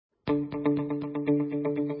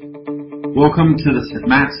Welcome to the St.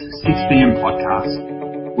 Matt's 6pm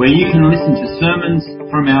podcast, where you can listen to sermons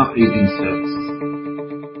from our evening service.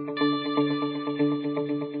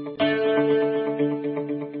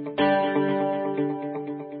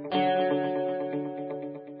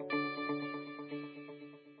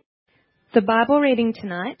 The Bible reading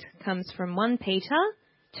tonight comes from 1 Peter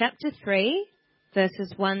chapter 3,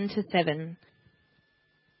 verses 1 to 7.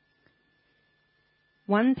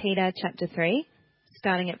 1 Peter chapter 3,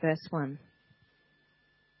 starting at verse 1.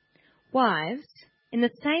 Wives, in the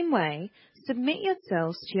same way, submit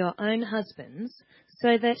yourselves to your own husbands,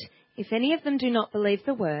 so that if any of them do not believe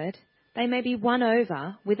the word, they may be won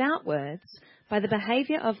over without words by the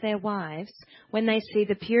behaviour of their wives when they see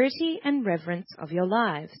the purity and reverence of your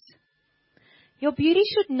lives. Your beauty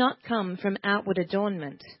should not come from outward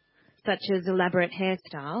adornment, such as elaborate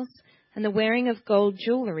hairstyles and the wearing of gold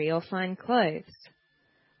jewellery or fine clothes.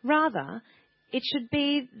 Rather, it should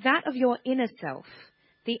be that of your inner self,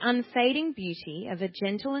 the unfading beauty of a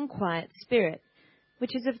gentle and quiet spirit,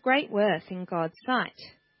 which is of great worth in God's sight.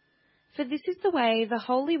 For this is the way the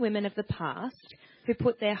holy women of the past, who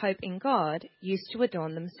put their hope in God, used to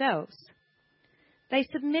adorn themselves. They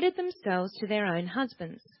submitted themselves to their own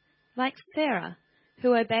husbands, like Sarah,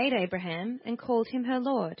 who obeyed Abraham and called him her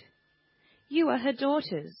Lord. You are her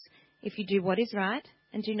daughters, if you do what is right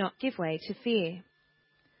and do not give way to fear.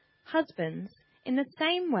 Husbands, in the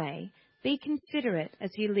same way, be considerate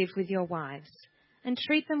as you live with your wives, and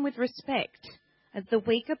treat them with respect, as the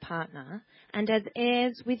weaker partner, and as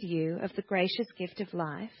heirs with you of the gracious gift of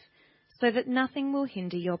life, so that nothing will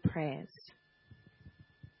hinder your prayers.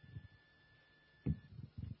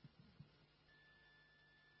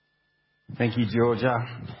 Thank you, Georgia.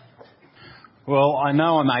 Well, I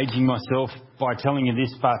know I'm ageing myself by telling you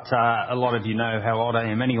this, but a lot of you know how old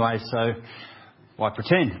I am anyway, so why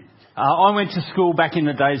pretend? I went to school back in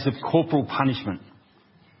the days of corporal punishment.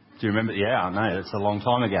 Do you remember? Yeah, I know, it's a long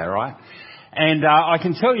time ago, right? And I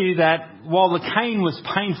can tell you that while the cane was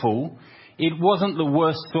painful, it wasn't the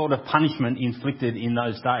worst sort of punishment inflicted in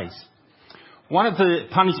those days. One of the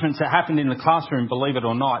punishments that happened in the classroom, believe it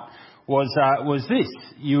or not, was this.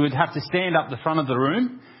 You would have to stand up the front of the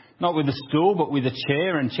room, not with a stool, but with a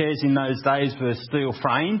chair, and chairs in those days were steel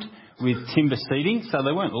framed with timber seating, so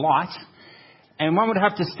they weren't light. And one would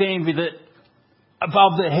have to stand with it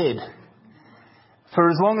above their head for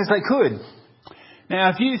as long as they could. Now,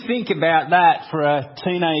 if you think about that for a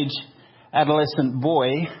teenage adolescent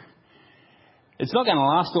boy, it's not going to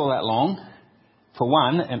last all that long, for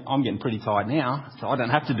one, and I'm getting pretty tired now, so I don't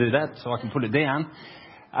have to do that, so I can put it down.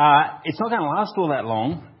 It's not going to last all that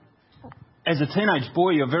long. As a teenage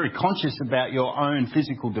boy, you're very conscious about your own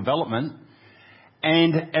physical development.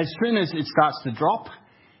 And as soon as it starts to drop,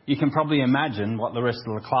 you can probably imagine what the rest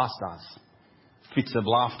of the class does. Fits of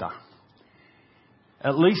laughter.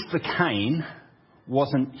 At least the cane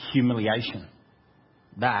wasn't humiliation.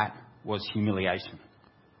 That was humiliation.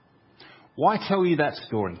 Why tell you that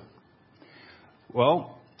story?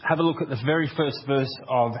 Well, have a look at the very first verse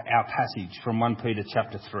of our passage from 1 Peter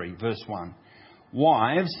chapter 3, verse 1.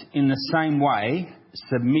 Wives, in the same way,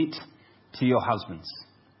 submit to your husbands.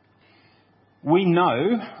 We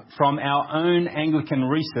know from our own Anglican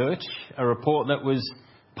research, a report that was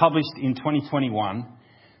published in 2021,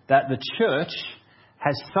 that the church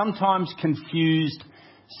has sometimes confused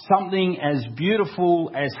something as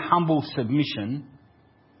beautiful as humble submission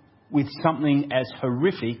with something as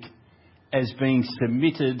horrific as being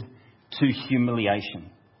submitted to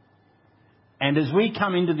humiliation. And as we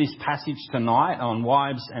come into this passage tonight on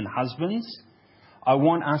wives and husbands, I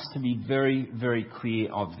want us to be very, very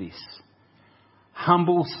clear of this.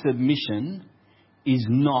 Humble submission is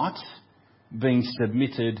not being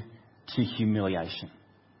submitted to humiliation.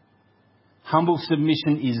 Humble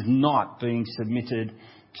submission is not being submitted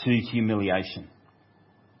to humiliation.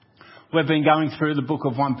 We've been going through the book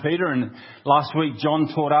of 1 Peter, and last week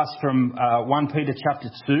John taught us from 1 Peter chapter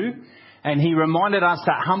 2, and he reminded us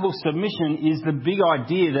that humble submission is the big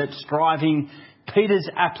idea that's driving Peter's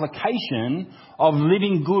application of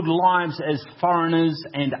living good lives as foreigners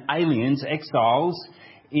and aliens, exiles,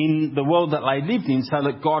 in the world that they lived in so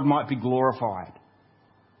that God might be glorified.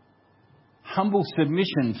 Humble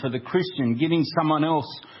submission for the Christian, giving someone else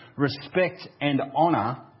respect and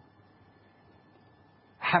honour,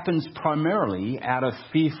 happens primarily out of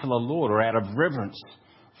fear for the Lord or out of reverence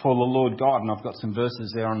for the Lord God. And I've got some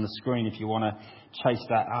verses there on the screen if you want to chase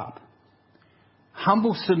that up.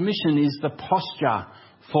 Humble submission is the posture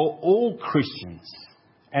for all Christians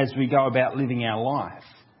as we go about living our life.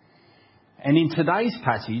 And in today's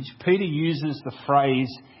passage, Peter uses the phrase,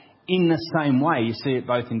 in the same way. You see it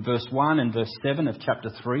both in verse 1 and verse 7 of chapter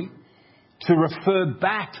 3, to refer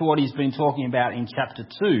back to what he's been talking about in chapter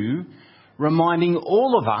 2, reminding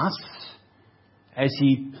all of us, as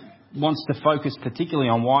he wants to focus particularly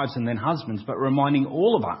on wives and then husbands, but reminding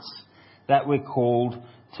all of us that we're called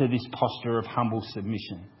to this posture of humble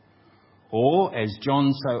submission. Or, as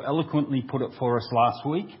John so eloquently put it for us last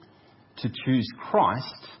week, to choose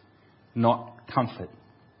Christ, not comfort.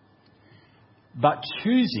 But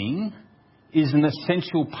choosing is an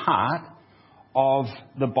essential part of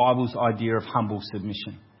the Bible's idea of humble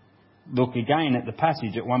submission. Look again at the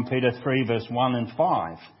passage at 1 Peter 3 verse 1 and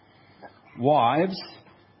 5. Wives,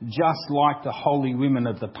 just like the holy women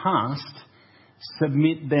of the past,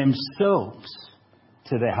 submit themselves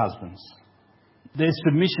to their husbands. Their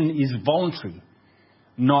submission is voluntary,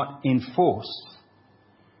 not enforced.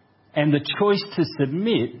 And the choice to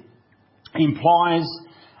submit implies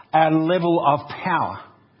a level of power.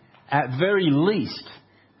 At very least,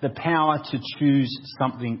 the power to choose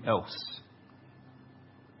something else.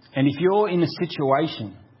 And if you're in a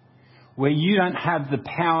situation where you don't have the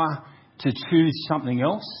power to choose something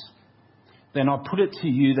else, then I put it to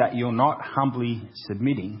you that you're not humbly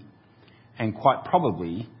submitting, and quite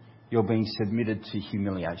probably you're being submitted to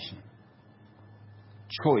humiliation.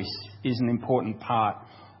 Choice is an important part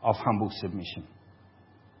of humble submission.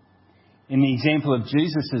 In the example of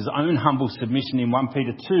Jesus' own humble submission in 1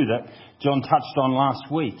 Peter 2 that John touched on last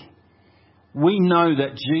week, we know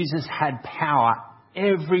that Jesus had power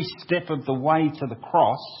every step of the way to the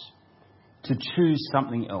cross to choose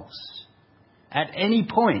something else. At any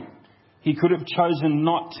point, he could have chosen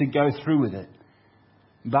not to go through with it,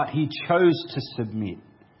 but he chose to submit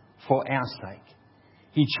for our sake.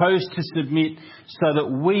 He chose to submit so that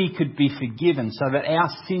we could be forgiven, so that our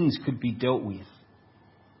sins could be dealt with.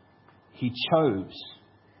 He chose.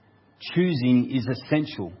 Choosing is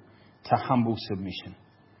essential to humble submission.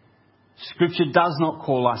 Scripture does not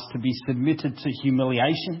call us to be submitted to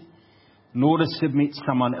humiliation, nor to submit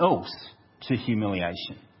someone else to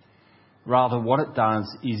humiliation. Rather, what it does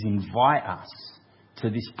is invite us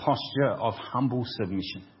to this posture of humble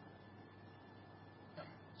submission.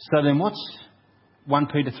 So then what's 1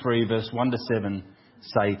 Peter 3 verse 1 to 7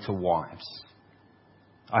 say to wives?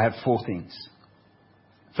 I have 4 things.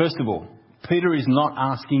 First of all, Peter is not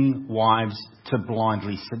asking wives to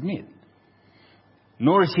blindly submit.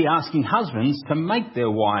 Nor is he asking husbands to make their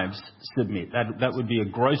wives submit. That would be a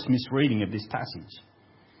gross misreading of this passage.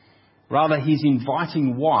 Rather, he's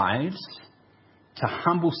inviting wives to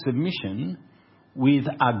humble submission with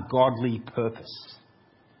a godly purpose.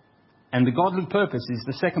 And the godly purpose is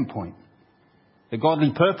the second point. The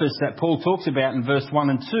godly purpose that Paul talks about in verse 1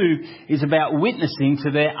 and 2 is about witnessing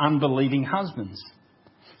to their unbelieving husbands.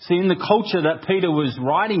 See, in the culture that Peter was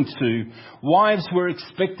writing to, wives were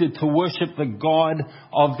expected to worship the God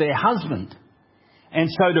of their husband. And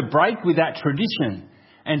so to break with that tradition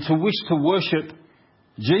and to wish to worship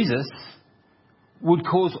Jesus would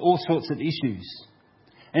cause all sorts of issues.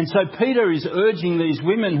 And so Peter is urging these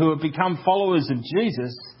women who have become followers of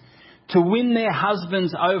Jesus to win their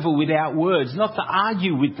husbands over without words, not to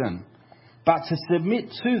argue with them, but to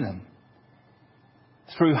submit to them.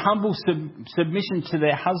 Through humble submission to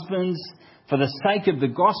their husbands for the sake of the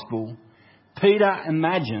gospel, Peter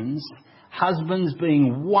imagines husbands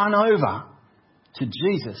being won over to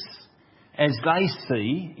Jesus as they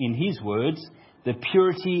see, in his words, the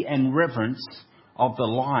purity and reverence of the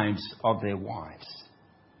lives of their wives.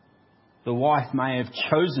 The wife may have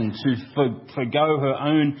chosen to forgo her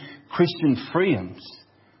own Christian freedoms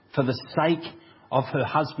for the sake of her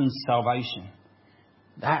husband's salvation.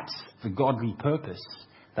 That's the godly purpose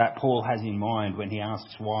that Paul has in mind when he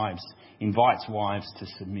invites wives to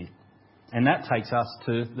submit. And that takes us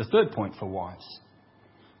to the third point for wives.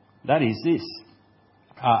 That is this.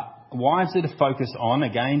 Wives are to focus on,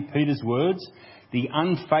 again, Peter's words, the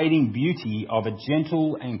unfading beauty of a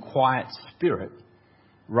gentle and quiet spirit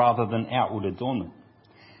rather than outward adornment.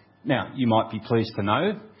 Now, you might be pleased to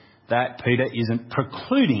know that Peter isn't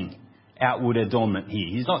precluding outward adornment here.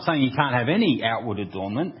 He's not saying you can't have any outward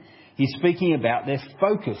adornment. He's speaking about their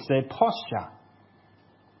focus, their posture,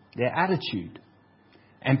 their attitude.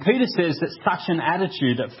 And Peter says that such an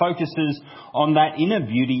attitude that focuses on that inner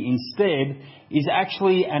beauty instead is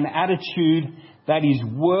actually an attitude that is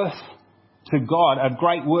worth to God, of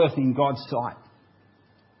great worth in God's sight.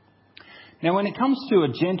 Now, when it comes to a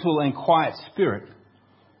gentle and quiet spirit,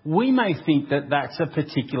 we may think that that's a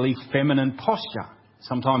particularly feminine posture.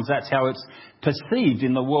 Sometimes that's how it's perceived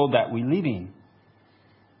in the world that we live in.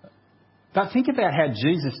 But think about how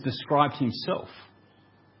Jesus described himself.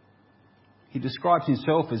 He described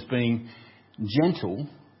himself as being gentle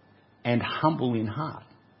and humble in heart.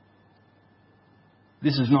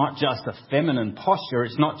 This is not just a feminine posture.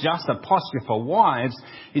 It's not just a posture for wives.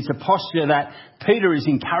 It's a posture that Peter is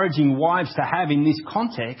encouraging wives to have in this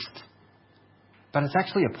context. But it's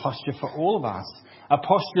actually a posture for all of us. A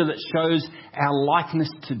posture that shows our likeness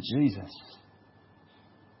to Jesus.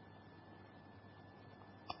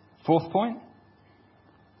 Fourth point.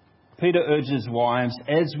 Peter urges wives,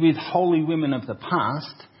 as with holy women of the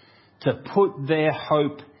past, to put their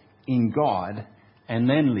hope in God and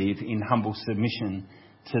then live in humble submission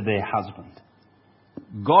to their husband.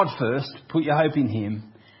 God first, put your hope in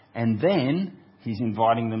him, and then he's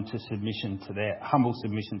inviting them to humble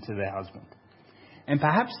submission to their husband. And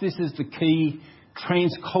perhaps this is the key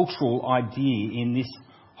transcultural idea in this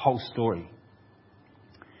whole story.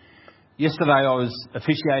 Yesterday I was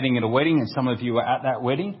officiating at a wedding, and some of you were at that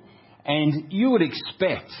wedding, and you would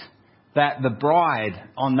expect that the bride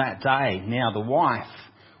on that day, now the wife,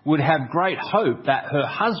 would have great hope that her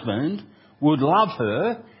husband would love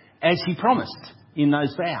her as he promised in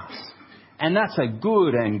those vows. And that's a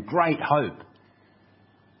good and great hope.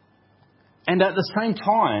 And at the same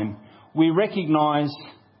time, we recognise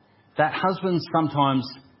that husbands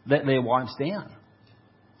sometimes let their wives down.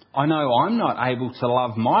 I know I'm not able to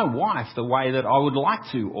love my wife the way that I would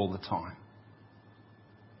like to all the time.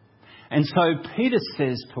 And so Peter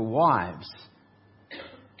says to wives,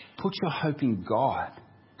 put your hope in God,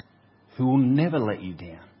 who will never let you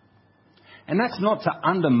down. And that's not to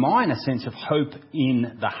undermine a sense of hope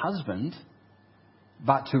in the husband,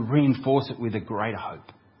 but to reinforce it with a greater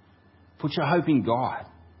hope. Put your hope in God,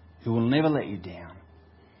 who will never let you down,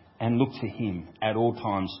 and look to him at all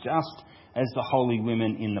times, just as the holy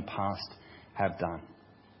women in the past have done.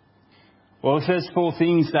 Well, it says 4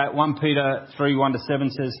 things that 1 Peter 3, 1-7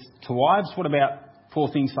 says to wives. What about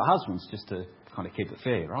 4 things for husbands, just to kind of keep it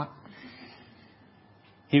fair, right?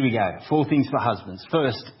 Here we go. 4 things for husbands.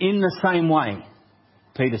 First, in the same way,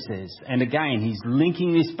 Peter says, and again, he's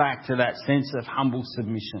linking this back to that sense of humble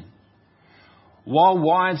submission. While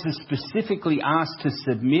wives are specifically asked to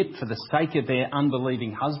submit for the sake of their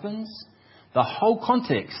unbelieving husbands, the whole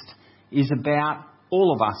context is about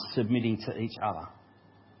all of us submitting to each other.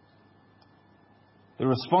 The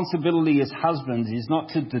responsibility as husbands is not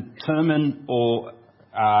to determine or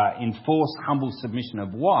enforce humble submission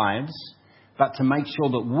of wives, but to make sure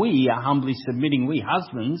that we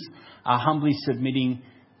husbands are humbly submitting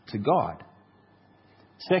to God.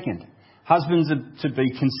 Second, husbands are to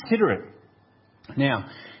be considerate. Now,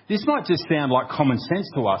 this might just sound like common sense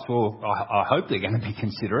to us. Well, I hope they're going to be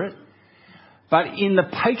considerate. But in the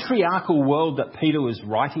patriarchal world that Peter was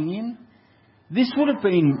writing in, this would have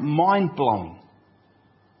been mind-blowing,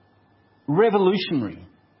 revolutionary.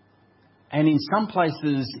 And in some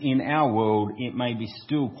places in our world, it may be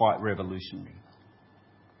still quite revolutionary.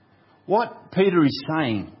 What Peter is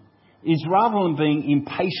saying is, rather than being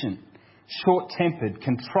impatient, short-tempered,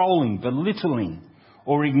 controlling, belittling,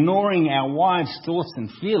 or ignoring our wives' thoughts and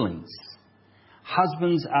feelings,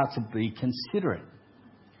 husbands are to be considerate.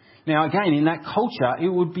 Now, again, in that culture, it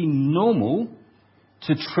would be normal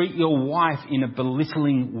to treat your wife in a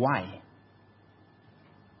belittling way,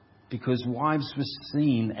 because wives were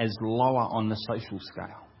seen as lower on the social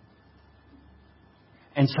scale.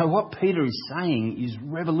 And so what Peter is saying is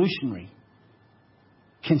revolutionary.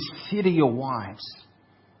 Consider your wives.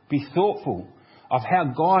 Be thoughtful of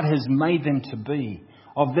how God has made them to be,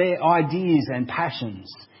 of their ideas and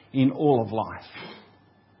passions in all of life.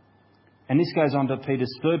 And this goes on to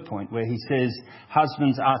Peter's third point, where he says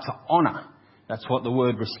husbands are to honour. That's what the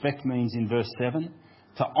word respect means in verse 7.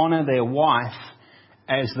 To honour their wife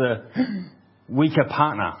as the weaker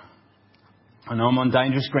partner. I know I'm on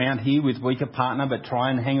dangerous ground here with weaker partner, but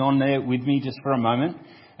try and hang on there with me just for a moment,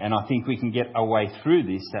 and I think we can get our way through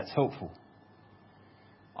this. That's helpful.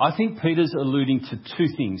 I think Peter's alluding to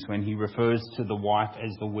 2 things when he refers to the wife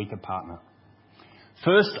as the weaker partner.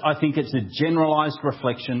 First, I think it's a generalised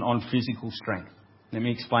reflection on physical strength. Let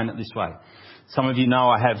me explain it this way. Some of you know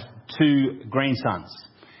I have 2 grandsons,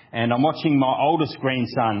 and I'm watching my oldest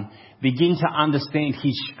grandson begin to understand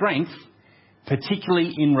his strength,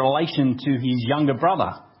 particularly in relation to his younger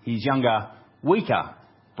brother, his younger, weaker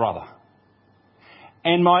brother.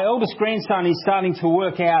 And my oldest grandson is starting to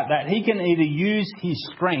work out that he can either use his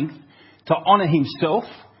strength to honour himself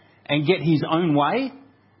and get his own way,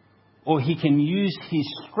 or he can use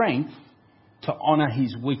his strength to honour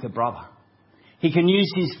his weaker brother. He can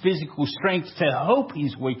use his physical strength to help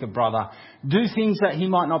his weaker brother do things that he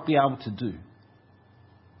might not be able to do.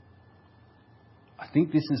 I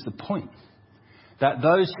think this is the point. That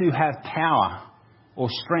those who have power or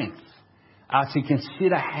strength are to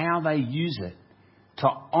consider how they use it to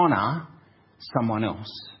honour someone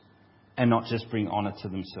else, and not just bring honour to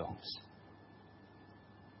themselves.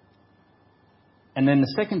 And then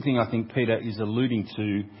the second thing I think Peter is alluding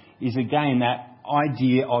to is again that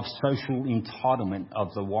idea of social entitlement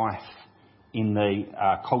of the wife in the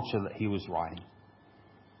culture that he was writing.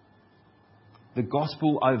 The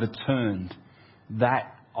gospel overturned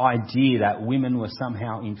that idea that women were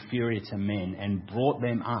somehow inferior to men and brought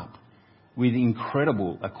them up with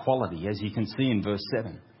incredible equality, as you can see in verse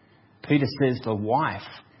 7. Peter says the wife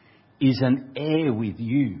is an heir with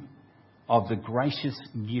you of the gracious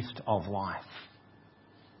gift of life.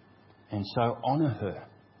 And so honour her.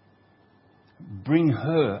 Bring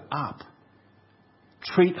her up.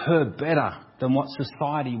 Treat her better than what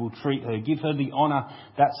society will treat her. Give her the honour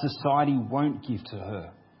that society won't give to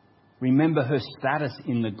her. Remember her status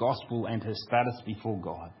in the gospel and her status before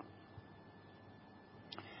God.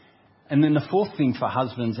 And then the fourth thing for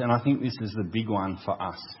husbands, and I think this is the big one for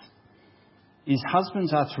us, is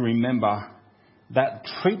husbands are to remember that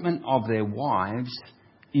treatment of their wives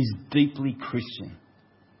is deeply Christian.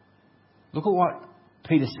 Look at what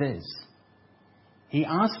Peter says. He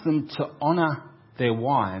asks them to honour their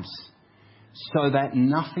wives so that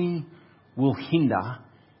nothing will hinder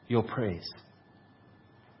your prayers.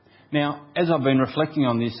 Now, as I've been reflecting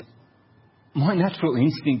on this, my natural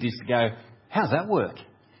instinct is to go, how's that work?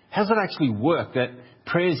 How does it actually work that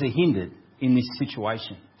prayers are hindered in this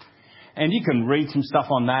situation? And you can read some stuff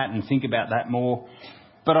on that and think about that more.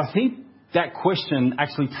 But I think that question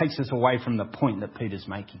actually takes us away from the point that Peter's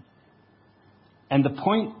making. And the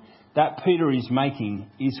point that Peter is making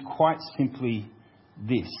is quite simply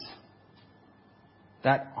this: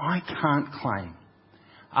 that I can't claim,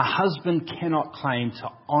 a husband cannot claim to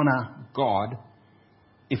honour God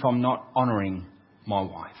if I'm not honouring my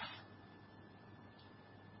wife.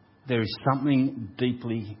 There is something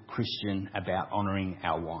deeply Christian about honouring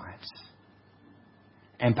our wives.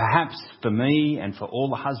 And perhaps for me and for all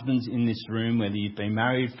the husbands in this room, whether you've been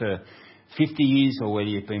married for 50 years or whether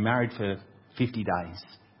you've been married for 50 days,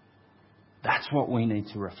 that's what we need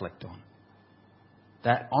to reflect on.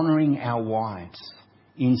 That honouring our wives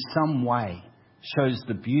in some way shows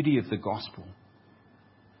the beauty of the gospel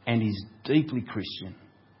and is deeply Christian.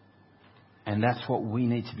 And that's what we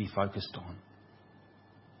need to be focused on.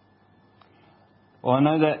 Well, I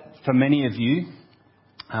know that for many of you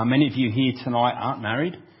here tonight aren't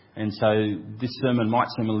married, and so this sermon might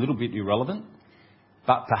seem a little bit irrelevant,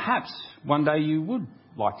 but perhaps one day you would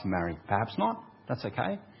like to marry. Perhaps not. That's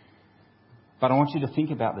okay. But I want you to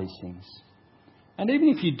think about these things. And even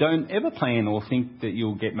if you don't ever plan or think that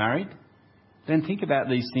you'll get married, then think about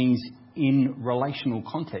these things in relational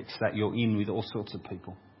context that you're in with all sorts of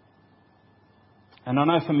people. And I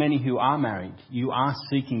know for many who are married, you are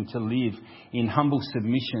seeking to live in humble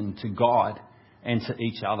submission to God and to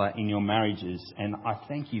each other in your marriages, and I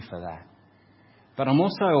thank you for that. But I'm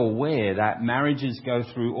also aware that marriages go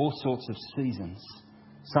through all sorts of seasons,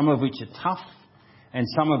 some of which are tough, and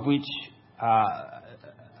some of which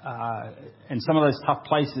and some of those tough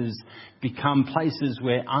places become places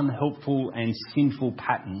where unhelpful and sinful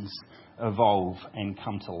patterns evolve and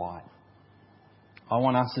come to light. I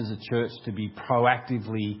want us as a church to be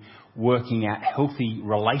proactively working at healthy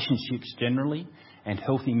relationships generally and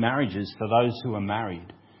healthy marriages for those who are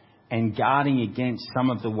married, and guarding against some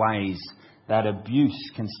of the ways that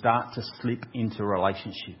abuse can start to slip into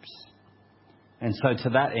relationships. And so to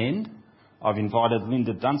that end, I've invited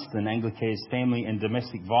Linda Dunstan, Anglicare's Family and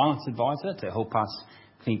Domestic Violence Advisor, to help us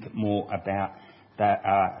think more about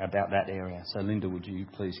that area. So Linda, would you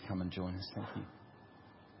please come and join us? Thank you.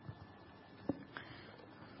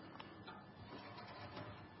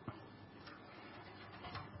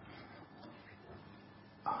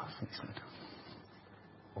 Oh, excellent.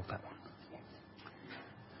 Or that one.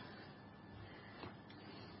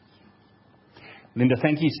 Linda,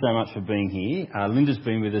 thank you so much for being here. Linda's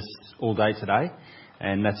been with us all day today,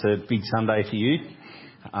 and that's a big Sunday for you.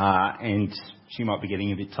 And she might be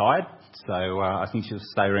getting a bit tired, so I think she'll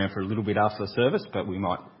stay around for a little bit after the service, but we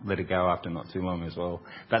might let her go after not too long as well.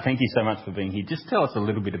 But thank you so much for being here. Just tell us a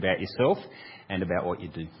little bit about yourself and about what you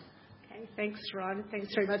do. Thanks, Ron.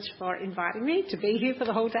 Thanks very much for inviting me to be here for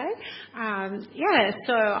the whole day. I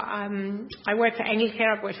work for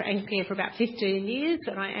Anglicare. I've worked for Anglicare for about 15 years,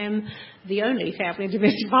 and I am the only family and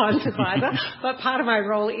domestic violence advisor. But part of my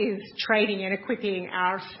role is training and equipping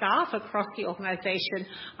our staff across the organisation,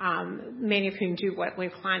 many of whom do work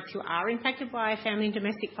with clients who are impacted by family and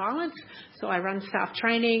domestic violence. So I run staff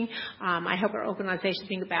training. I help our organisation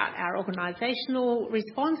think about our organisational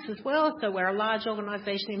response as well. So we're a large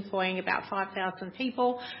organisation employing about 5,000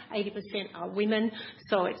 people. 80% are women.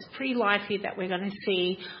 So it's pretty likely that we're going to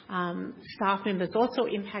see staff members also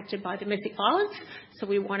impacted by domestic violence. So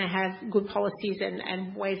we want to have good policies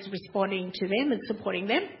and ways of responding to them and supporting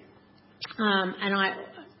them. And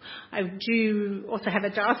I do also have a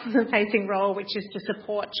diocesan-facing role, which is to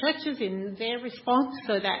support churches in their response.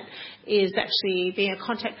 So that is actually being a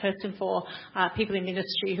contact person for people in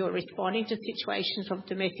ministry who are responding to situations of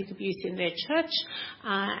domestic abuse in their church,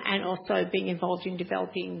 and also being involved in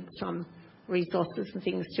developing some resources and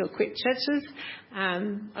things to equip churches.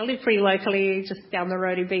 I live pretty locally, just down the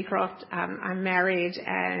road in Beecroft. I'm married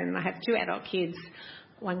and I have 2 adult kids,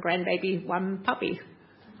 1 grandbaby, 1 puppy.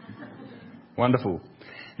 Wonderful.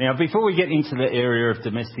 Now, before we get into the area of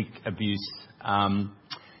domestic abuse, can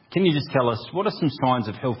you just tell us what are some signs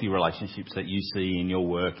of healthy relationships that you see in your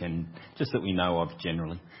work and just that we know of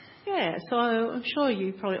generally? Yeah, so I'm sure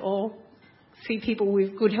you probably all see people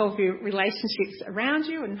with good, healthy relationships around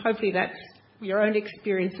you, and hopefully that's your own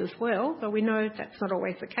experience as well, but we know that's not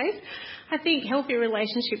always the case. I think healthy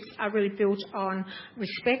relationships are really built on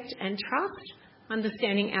respect and trust,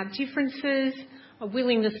 understanding our differences, a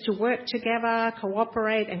willingness to work together,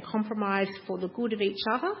 cooperate and compromise for the good of each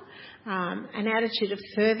other, an attitude of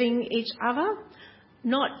serving each other,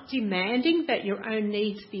 not demanding that your own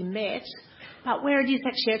needs be met, but where it is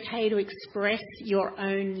actually okay to express your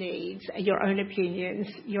own needs, your own opinions,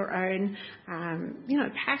 your own,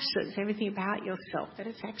 passions, everything about yourself, that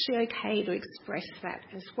it's actually okay to express that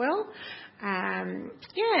as well. And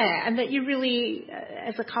that you really,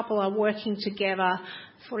 as a couple, are working together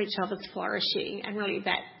for each other's flourishing, and really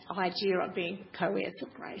that idea of being co-heirs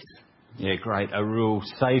of grace. Yeah, great. A real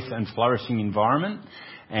safe and flourishing environment.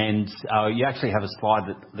 And you actually have a slide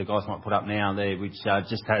that the guys might put up now there, which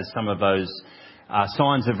just has some of those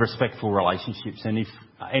signs of respectful relationships. And if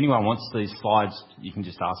anyone wants these slides, you can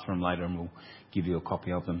just ask for them later and we'll give you a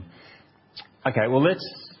copy of them. Okay, well, let's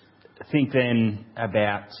think then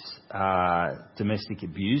about domestic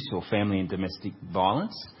abuse or family and domestic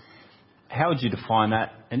violence. How would you define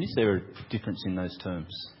that? And is there a difference in those terms?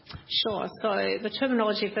 Sure. So the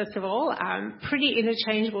terminology, first of all, pretty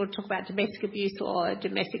interchangeable to talk about domestic abuse or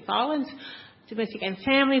domestic violence. Domestic and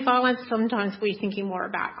family violence, sometimes we're thinking more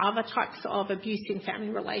about other types of abuse in family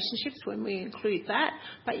relationships when we include that.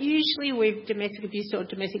 But usually with domestic abuse or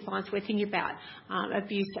domestic violence, we're thinking about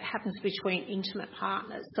abuse that happens between intimate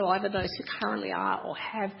partners. So either those who currently are or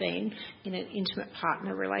have been in an intimate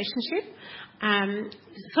partner relationship.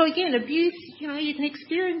 So again, abuse, you can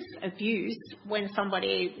experience abuse when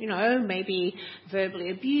somebody, maybe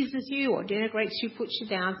verbally abuses you or denigrates you, puts you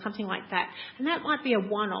down, something like that. And that might be a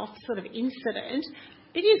one-off sort of incident.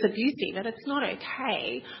 It is abusive and it's not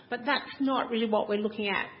okay, but that's not really what we're looking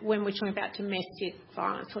at when we're talking about domestic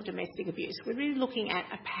violence or domestic abuse. We're really looking at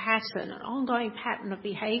a pattern, an ongoing pattern of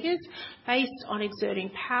behaviours based on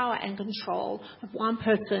exerting power and control of one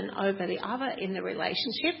person over the other in the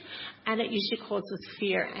relationship, and it usually causes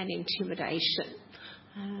fear and intimidation.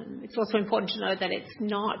 It's also important to know that it's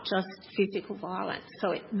not just physical violence.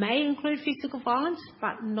 So it may include physical violence,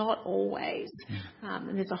 but not always.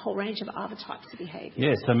 And there's a whole range of other types of behaviours.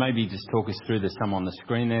 Yeah, so maybe just talk us through. There's some on the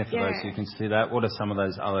screen there for those who can see that. What are some of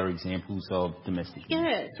those other examples of domestic abuse?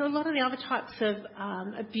 Yeah, so a lot of the other types of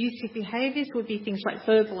abusive behaviours would be things like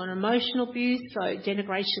verbal and emotional abuse, so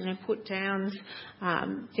denigration and put-downs,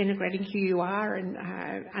 denigrating who you are and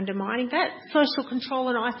undermining that. Social control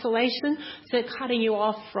and isolation, so cutting you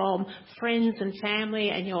off from friends and family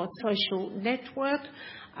and your social network.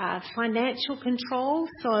 Financial control,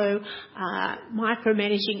 so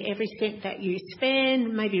micromanaging every cent that you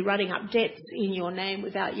spend, maybe running up debts in your name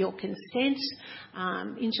without your consent.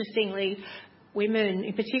 Interestingly, women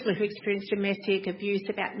in particular who experience domestic abuse,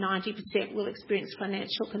 about 90% will experience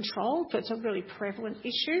financial control, so it's a really prevalent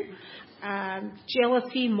issue.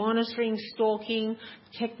 Jealousy, monitoring, stalking,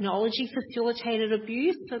 technology-facilitated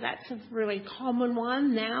abuse, so that's a really common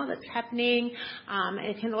one now that's happening.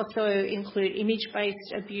 It can also include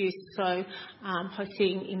image-based abuse, so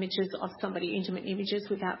posting images of somebody, intimate images,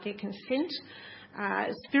 without their consent.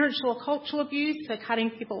 Spiritual or cultural abuse, so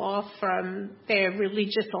cutting people off from their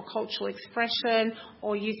religious or cultural expression,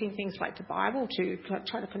 or using things like the Bible to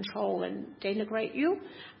try to control and denigrate you.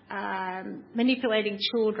 Manipulating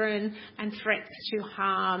children and threats to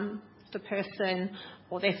harm the person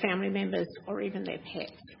or their family members or even their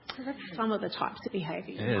pets. So that's some of the types of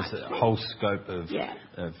behaviour. Yeah, there's a whole scope of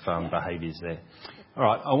behaviours there. All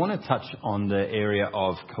right, I want to touch on the area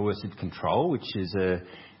of coercive control, which is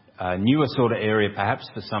a newer sort of area perhaps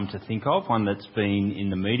for some to think of, one that's been in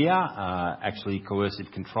the media. Actually,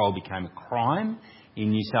 coercive control became a crime in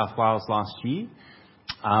New South Wales last year.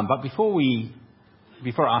 But before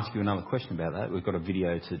I ask you another question about that, we've got a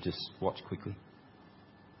video to just watch quickly.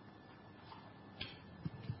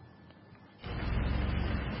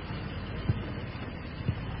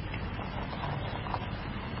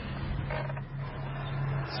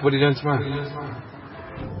 So what are you doing tomorrow?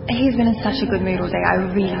 He's been in such a good mood all day, I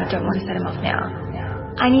really don't want to set him off now.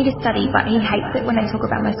 I need to study, but he hates it when I talk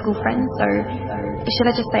about my school friends, so should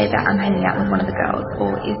I just say that I'm hanging out with one of the girls,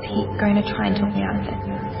 or is he going to try and talk me out of it?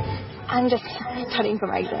 I'm just studying for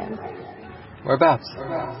my exams. Whereabouts?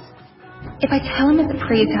 If I tell him it's at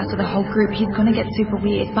Priya's house with the whole group, he's going to get super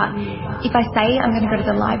weird, but if I say I'm going to go to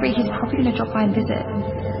the library, he's probably going to drop by and visit.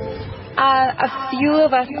 A few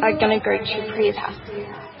of us are going to go to Priya's house.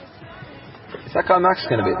 Is that guy Max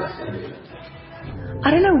going to be there? I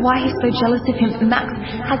don't know why he's so jealous of him. Max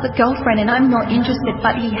has a girlfriend and I'm not interested,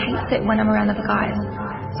 but he hates it when I'm around other guys.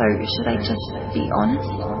 So should I just be honest?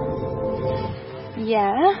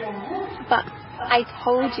 Yeah, but I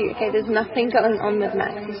told you, okay, there's nothing going on with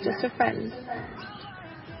Max. He's just a friend.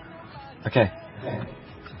 Okay.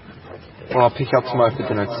 Well, I'll pick you up tomorrow for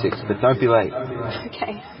dinner at 6, but don't be late.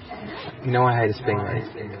 Okay. You know I hate us being late.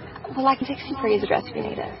 Well, I can text you Priya's address if you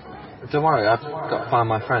need it. Don't worry, I've got to find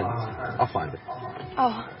my friends. I'll find it.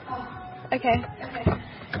 Oh, okay.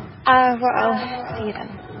 Well, I'll see you then.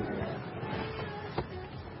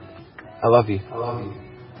 I love you.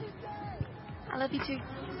 I love you too.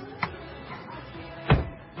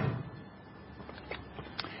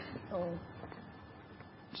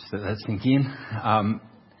 Just let that sink in.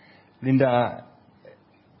 Linda,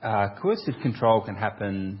 coercive control can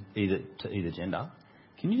happen to either gender.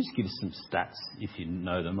 Can you just give us some stats, if you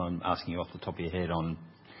know them? I'm asking you off the top of your head on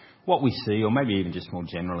what we see, or maybe even just more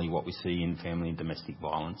generally what we see in family and domestic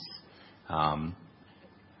violence.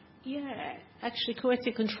 Yeah, actually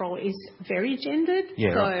coercive control is very gendered.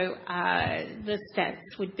 Yeah, so the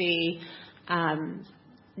stats would be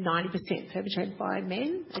 90% perpetrated by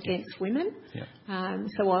men against women. Yeah.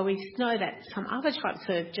 So while we know that some other types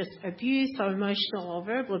of just abuse, so emotional or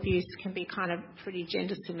verbal abuse, can be kind of pretty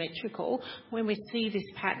gender symmetrical, when we see this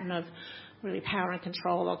pattern of really power and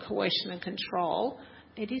control or coercion and control,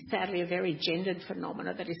 it is sadly a very gendered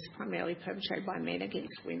phenomena that is primarily perpetrated by men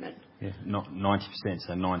against women. Yeah, not 90%,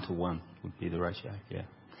 so 9 to 1 would be the ratio. Yeah,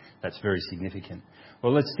 that's very significant.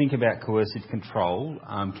 Well, let's think about coercive control.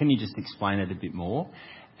 Can you just explain it a bit more?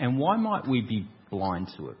 And why might we be blind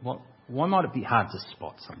to it? Why might it be hard to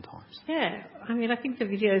spot sometimes? Yeah, I mean, I think the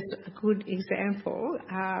video is a good example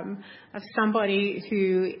of somebody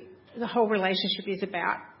who the whole relationship is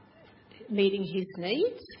about meeting his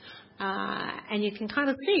needs. And you can kind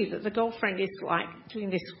of see that the girlfriend is like doing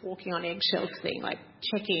this walking on eggshells thing, like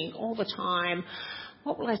checking all the time.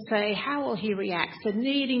 What will I say? How will he react? So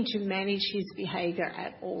needing to manage his behaviour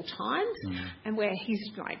at all times, and where he's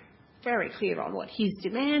like very clear on what his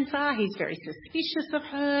demands are. He's very suspicious of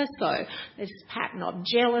her. So there's this pattern of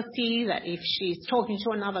jealousy that if she's talking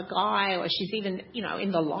to another guy or she's even,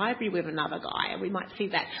 in the library with another guy, and we might see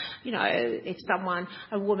that, if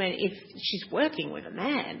a woman, if she's working with a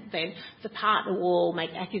man, then the partner will make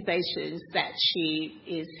accusations that she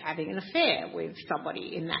is having an affair with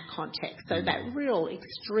somebody in that context. So that real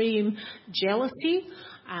extreme jealousy.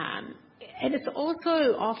 And it's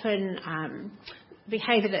also often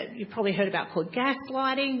behaviour that you've probably heard about called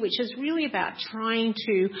gaslighting, which is really about trying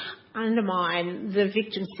to undermine the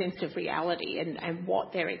victim's sense of reality and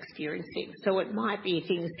what they're experiencing. So it might be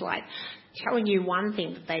things like telling you one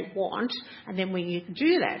thing that they want, and then when you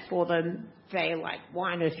do that for them, they're like,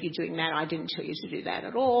 why on earth are you doing that? I didn't tell you to do that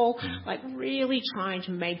at all. Like really trying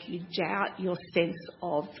to make you doubt your sense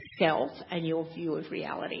of self and your view of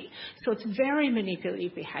reality. So it's very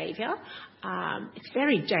manipulative behaviour. It's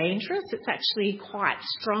very dangerous. It's actually quite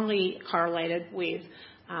strongly correlated with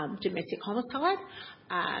domestic homicide.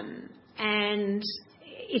 And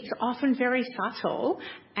it's often very subtle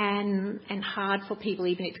and hard for people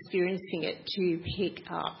even experiencing it to pick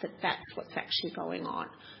up that that's what's actually going on.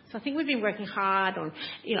 So I think we've been working hard on,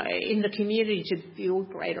 in the community to build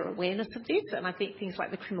greater awareness of this, and I think things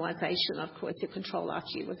like the criminalisation of coercive control last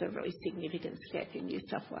year was a really significant step in New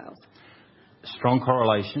South Wales. Strong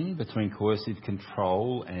correlation between coercive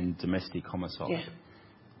control and domestic homicide. Yeah.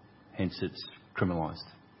 Hence it's criminalised.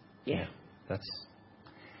 Yeah.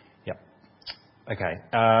 Yep. Okay.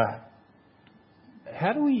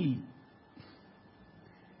 How do we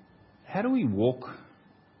walk?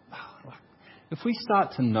 If we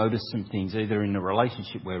start to notice some things, either in the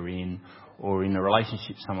relationship we're in or in the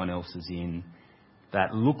relationship someone else is in,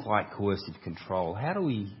 that look like coercive control, how do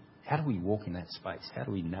we walk in that space? How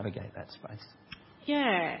do we navigate that space?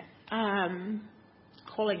 Yeah.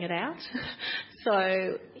 calling it out.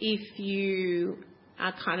 So if you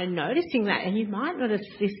are kind of noticing that, and you might notice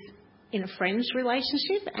this in a friend's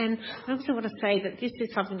relationship, and I also want to say that this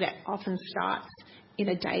is something that often starts in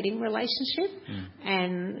a dating relationship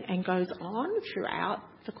and goes on throughout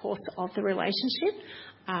the course of the relationship.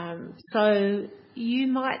 So you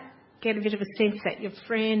might get a bit of a sense that your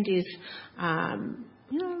friend is a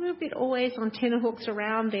little bit always on tenterhooks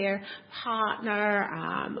around their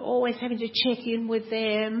partner, always having to check in with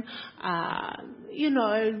them,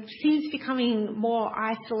 seems becoming more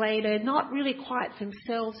isolated, not really quite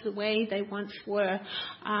themselves the way they once were.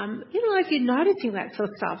 If you're noticing that sort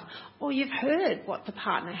of stuff, or you've heard what the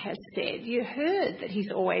partner has said, you heard that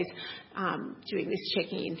he's always doing this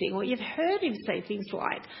checking in thing, or you've heard him say things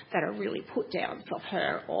like that are really put downs of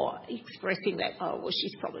her, or expressing that,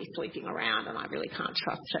 she's probably sleeping around and I really can't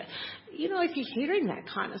trust her. If you're hearing that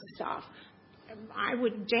kind of stuff, I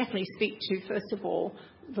would definitely speak to, first of all,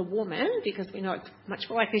 the woman, because we know it's much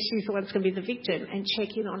more likely she's the one that's going to be the victim, and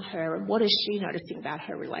check in on her and what is she noticing about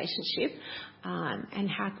her relationship, and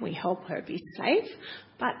how can we help her be safe.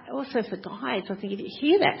 But also for guys, I think if you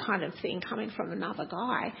hear that kind of thing coming from another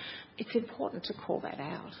guy, it's important to call that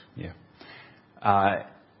out. Yeah.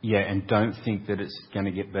 And don't think that it's going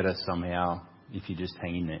to get better somehow if you just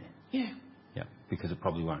hang in there. Yeah. Yeah, because it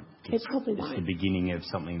probably won't. It probably won't. It's the beginning of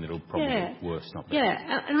something that'll probably get worse, not better.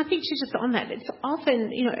 Yeah, and I think she's just on that. It's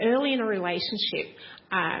often, early in a relationship,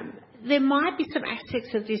 there might be some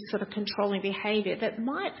aspects of this sort of controlling behaviour that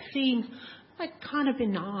might seem like kind of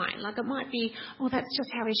benign. Like it might be, that's just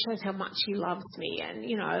how he shows how much he loves me, and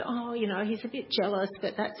he's a bit jealous,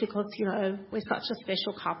 but that's because we're such a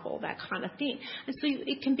special couple, that kind of thing. And so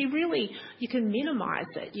it can be really, you can minimise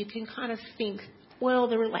it. You can kind of think, well,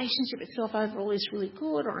 the relationship itself overall is really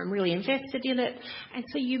good, or I'm really invested in it. And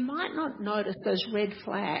so you might not notice those red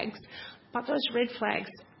flags, but those red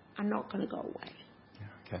flags are not going to go away.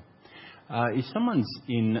 Yeah, okay. If someone's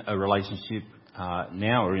in a relationship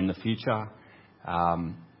now or in the future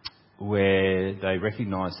where they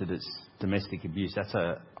recognise that it's domestic abuse, that's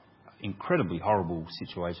an incredibly horrible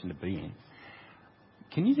situation to be in.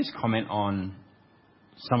 Can you just comment on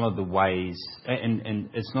some of the ways, and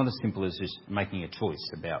it's not as simple as just making a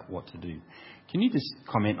choice about what to do. Can you just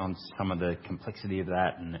comment on some of the complexity of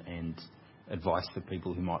that and advice for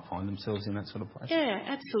people who might find themselves in that sort of place? Yeah,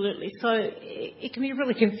 absolutely. So it can be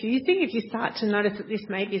really confusing if you start to notice that this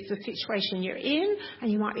maybe is the situation you're in,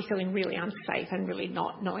 and you might be feeling really unsafe and really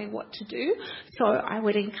not knowing what to do. So I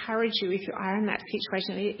would encourage you, if you are in that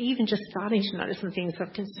situation, even just starting to notice some things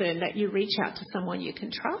of concern, that you reach out to someone you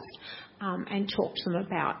can trust. And talk to them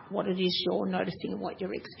about what it is you're noticing and what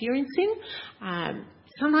you're experiencing.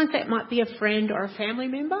 Sometimes that might be a friend or a family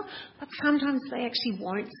member, but sometimes they actually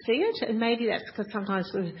won't see it, and maybe that's because sometimes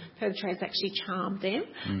the perpetrators actually charm them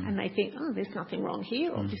and they think, there's nothing wrong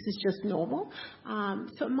here, or this is just normal.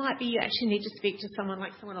 So it might be you actually need to speak to someone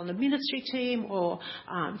on the ministry team, or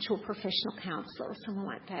to a professional counsellor or someone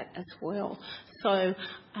like that as well. So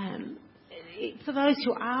for those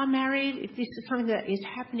who are married, if this is something that is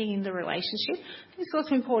happening in the relationship, it's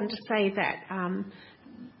also important to say that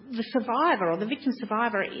the survivor, or the victim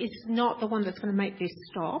survivor, is not the one that's going to make this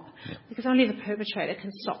stop, because only the perpetrator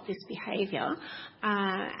can stop this behaviour.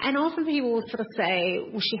 And often people will sort of say,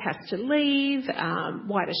 well, she has to leave,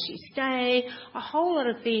 why does she stay? A whole lot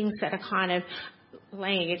of things that are kind of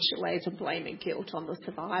laying layers of blame and guilt on the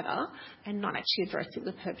survivor, and not actually addressing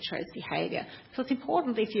the perpetrator's behaviour. So it's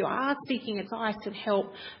important, if you are seeking advice and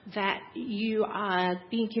help, that you are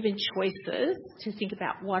being given choices to think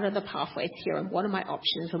about what are the pathways here, and what are my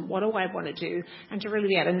options, and what do I want to do, and to really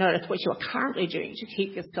be able to notice what you are currently doing to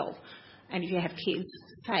keep yourself, and if you have kids,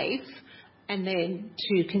 safe, and then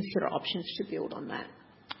to consider options to build on that.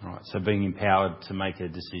 All right, so being empowered to make a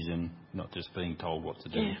decision, not just being told what to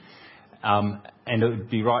do. Yeah. And it would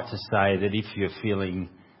be right to say that if you're feeling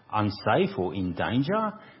unsafe or in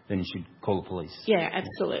danger, then you should call the police. Yeah,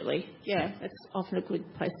 absolutely. Yeah, that's often a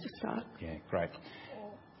good place to start. Yeah, great.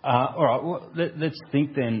 All right, well, let's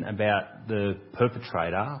think then about the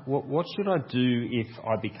perpetrator. What should I do if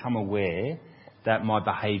I become aware that my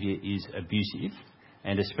behaviour is abusive,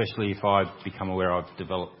 and especially if I become aware I've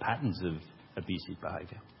developed patterns of abusive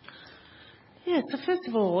behaviour? Yeah, so first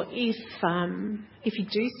of all, if you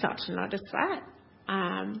do start to notice that,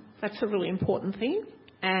 that's a really important thing.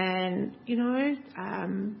 And,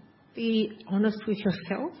 be honest with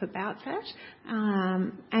yourself about that.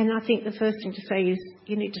 And I think the first thing to say is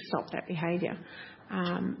you need to stop that behaviour.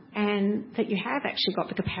 And that you have actually got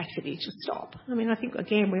the capacity to stop. I mean, I think,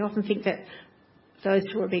 again, we often think that those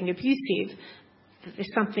who are being abusive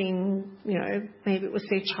there's something, maybe it was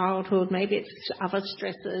their childhood, maybe it's other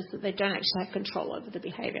stresses that they don't actually have control over the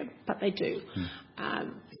behaviour, but they do.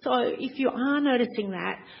 So if you are noticing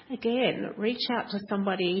that, again, reach out to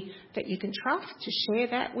somebody that you can trust to share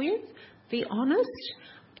that with. Be honest.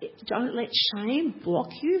 Don't let shame block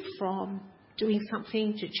you from doing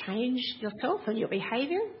something to change yourself and your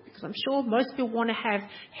behaviour, because I'm sure most people want to have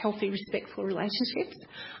healthy, respectful relationships.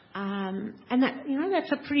 And that,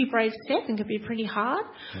 that's a pretty brave step and can be pretty hard.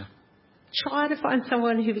 Yeah. Try to find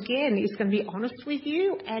someone who, again, is going to be honest with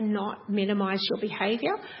you and not minimise your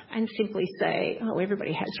behaviour and simply say,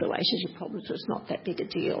 everybody has relationship problems, so it's not that big a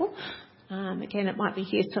deal. Again, it might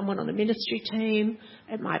be someone on the ministry team.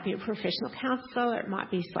 It might be a professional counsellor. It might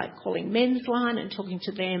be like calling Men's Line and talking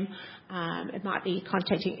to them. It might be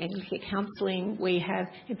contacting Anglican Counselling. We have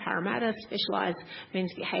in Parramatta specialised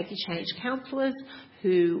men's behaviour change counsellors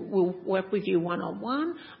who will work with you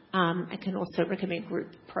one-on-one and can also recommend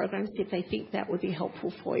group programs if they think that would be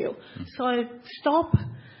helpful for you. So stop,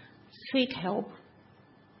 seek help,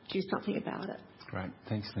 do something about it. Great.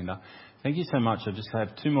 Thanks, Linda. Thank you so much. I just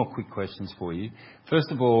have two more quick questions for you.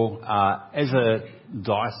 First of all, as a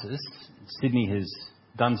diocese, Sydney has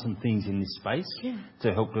done some things in this space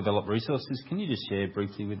to help develop resources. Can you just share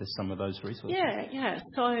briefly with us some of those resources? Yeah.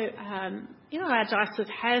 So, our diocese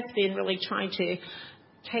has been really trying to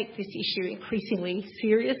take this issue increasingly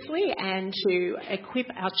seriously and to equip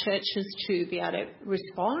our churches to be able to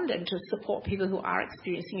respond and to support people who are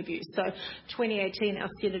experiencing abuse. So 2018, our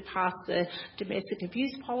synod passed the domestic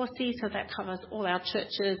abuse policy, so that covers all our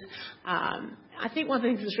churches. I think one of the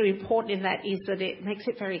things that's really important in that is that it makes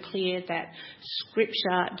it very clear that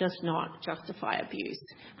Scripture does not justify abuse.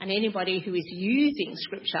 And anybody who is using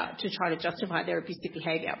Scripture to try to justify their abusive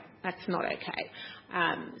behaviour, that's not okay.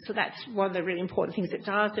 So that's one of the really important things it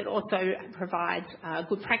does. It also provides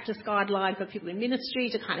good practice guidelines for people in ministry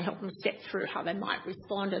to kind of help them step through how they might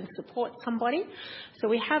respond and support somebody. So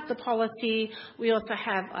we have the policy. We also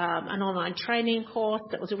have an online training course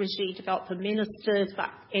that was originally developed for ministers, but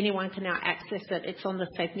anyone can now access it. It's on the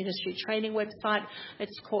Safe Ministry Training website.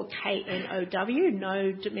 It's called KNOW,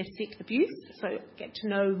 No Domestic Abuse. So get to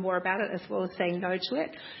know more about it as well as saying no to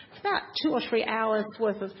it. It's about 2 or 3 hours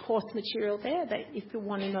worth of course material there that if you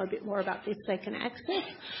want to know a bit more about this, they can access.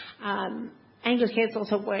 Anglicans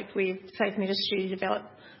also worked with Safe Ministry to develop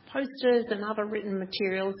posters and other written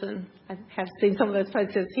materials, and I have seen some of those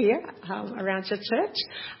posters here around your church.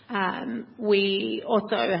 We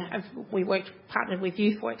also partnered with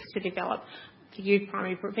YouthWorks to develop the Youth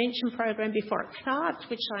Primary Prevention Program before it starts,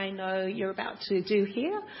 which I know you're about to do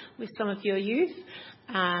here with some of your youth.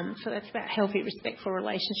 So that's about healthy, respectful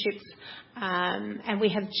relationships. And we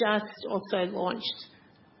have just also launched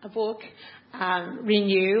a book,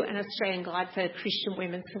 Renew, an Australian Guide for Christian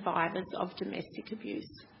Women Survivors of Domestic Abuse.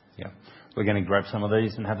 Yeah. We're going to grab some of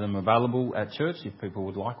these and have them available at church if people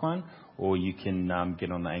would like one, or you can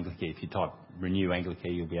get on the Anglicare. If you type Renew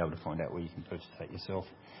Anglicare, you'll be able to find out where you can purchase that yourself.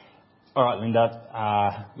 All right,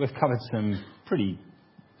 Linda, we've covered some pretty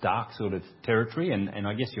dark sort of territory, and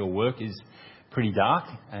I guess your work is pretty dark.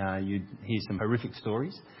 You hear some horrific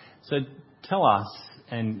stories. So tell us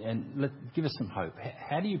and give us some hope.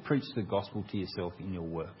 How do you preach the gospel to yourself in your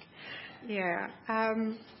work? Yeah.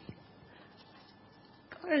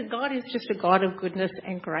 God is just a God of goodness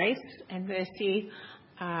and grace and mercy.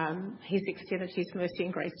 He's extended his mercy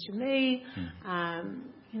and grace to me.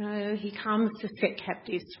 He comes to set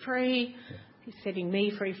captives free. He's setting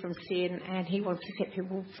me free from sin, and he wants to set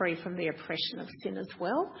people free from the oppression of sin as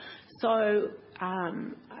well. So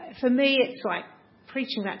for me, it's like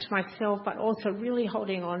preaching that to myself, but also really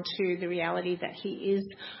holding on to the reality that he is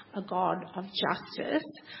a God of justice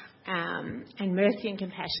and mercy and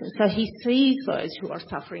compassion. So he sees those who are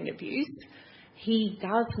suffering abuse. He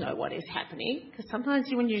does know what is happening, because sometimes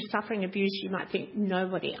when you're suffering abuse, you might think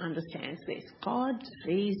nobody understands this. God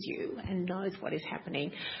sees you and knows what is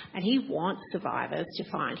happening, and he wants survivors to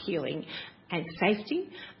find healing and safety.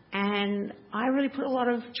 And I really put a lot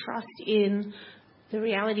of trust in the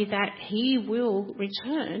reality that he will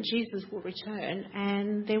return, Jesus will return,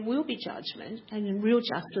 and there will be judgment, and real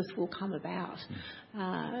justice will come about.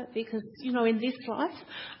 Because, in this life,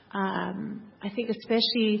 I think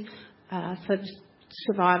especially for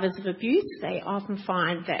survivors of abuse, they often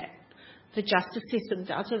find that the justice system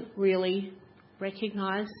doesn't really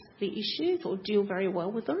recognise the issues or deal very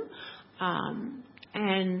well with them.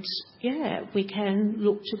 We can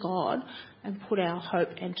look to God and put our hope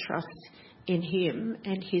and trust in him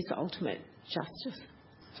and his ultimate justice.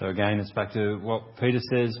 So again, it's back to what Peter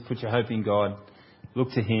says, put your hope in God,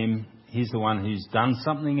 look to him. He's the one who's done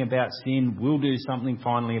something about sin, will do something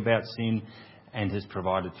finally about sin, and has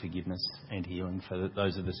provided forgiveness and healing for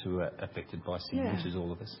those of us who are affected by sin, which is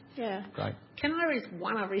all of us. Yeah. Great. Can I raise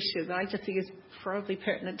one other issue that I just think is probably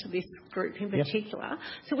pertinent to this group in particular?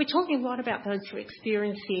 So we're talking a lot about those who are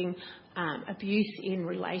experiencing abuse in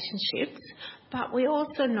relationships, but we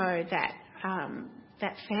also know that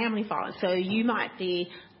that family violence. So you might be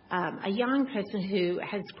a young person who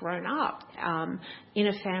has grown up in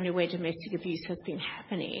a family where domestic abuse has been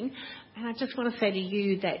happening. And I just want to say to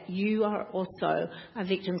you that you are also a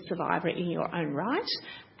victim survivor in your own right,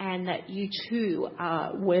 and that you too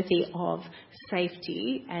are worthy of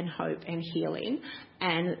safety and hope and healing.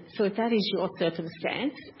 And so if that is your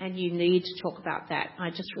circumstance and you need to talk about that, I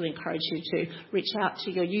just really encourage you to reach out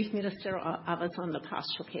to your youth minister or others on the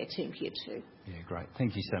pastoral care team here too. Yeah, great.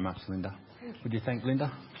 Thank you so much, Linda. Would you thank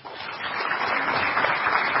Linda?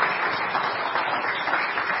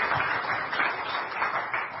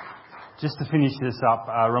 Just to finish this up,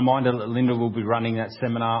 a reminder that Linda will be running that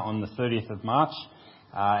seminar on the 30th of March,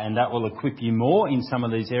 and that will equip you more in some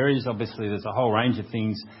of these areas. Obviously, there's a whole range of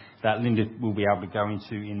things that Linda will be able to go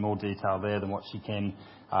into in more detail there than what she can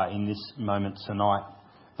in this moment tonight.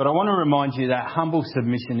 But I want to remind you that humble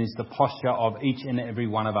submission is the posture of each and every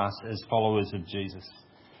one of us as followers of Jesus.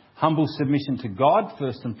 Humble submission to God,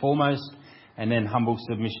 first and foremost, and then humble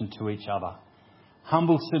submission to each other.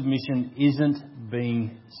 Humble submission isn't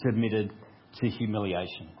being submitted to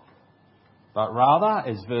humiliation, but rather,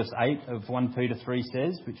 as verse 8 of 1 Peter 3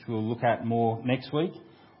 says, which we'll look at more next week,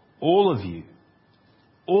 all of you,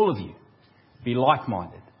 be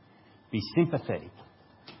like-minded, be sympathetic,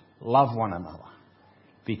 love one another,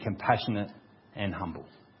 be compassionate and humble.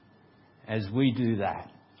 As we do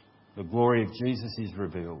that, the glory of Jesus is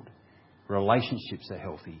revealed, relationships are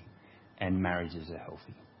healthy, and marriages are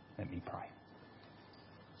healthy. Let me pray.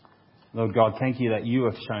 Lord God, thank you that you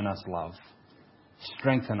have shown us love.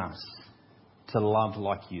 Strengthen us to love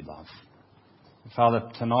like you love. Father,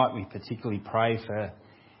 tonight we particularly pray for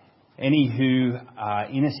any who are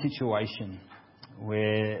in a situation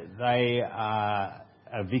where they are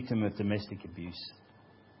a victim of domestic abuse.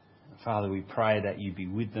 Father, we pray that you be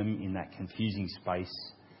with them in that confusing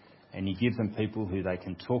space and you give them people who they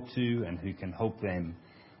can talk to and who can help them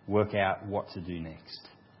work out what to do next.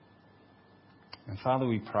 And Father,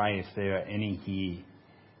 we pray if there are any here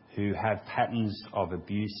who have patterns of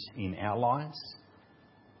abuse in our lives,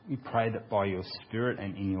 we pray that by your Spirit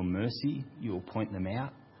and in your mercy, you will point them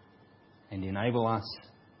out and enable us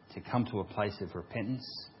to come to a place of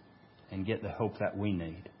repentance and get the help that we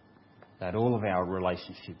need, that all of our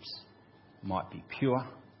relationships might be pure,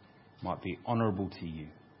 might be honourable to you,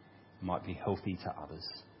 might be healthy to others.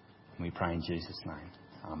 And we pray in Jesus' name.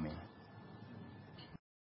 Amen.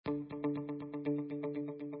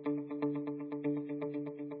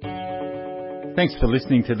 Thanks for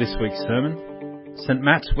listening to this week's sermon. St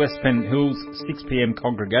Matt's West Pennant Hills 6pm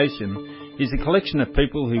congregation is a collection of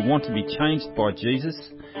people who want to be changed by Jesus,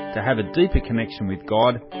 to have a deeper connection with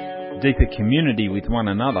God, deeper community with one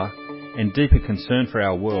another, and deeper concern for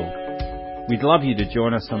our world. We'd love you to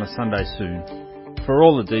join us on a Sunday soon. For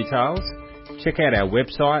all the details, check out our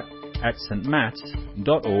website at stmats.org.au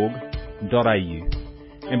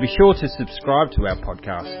and be sure to subscribe to our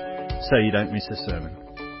podcast so you don't miss a sermon.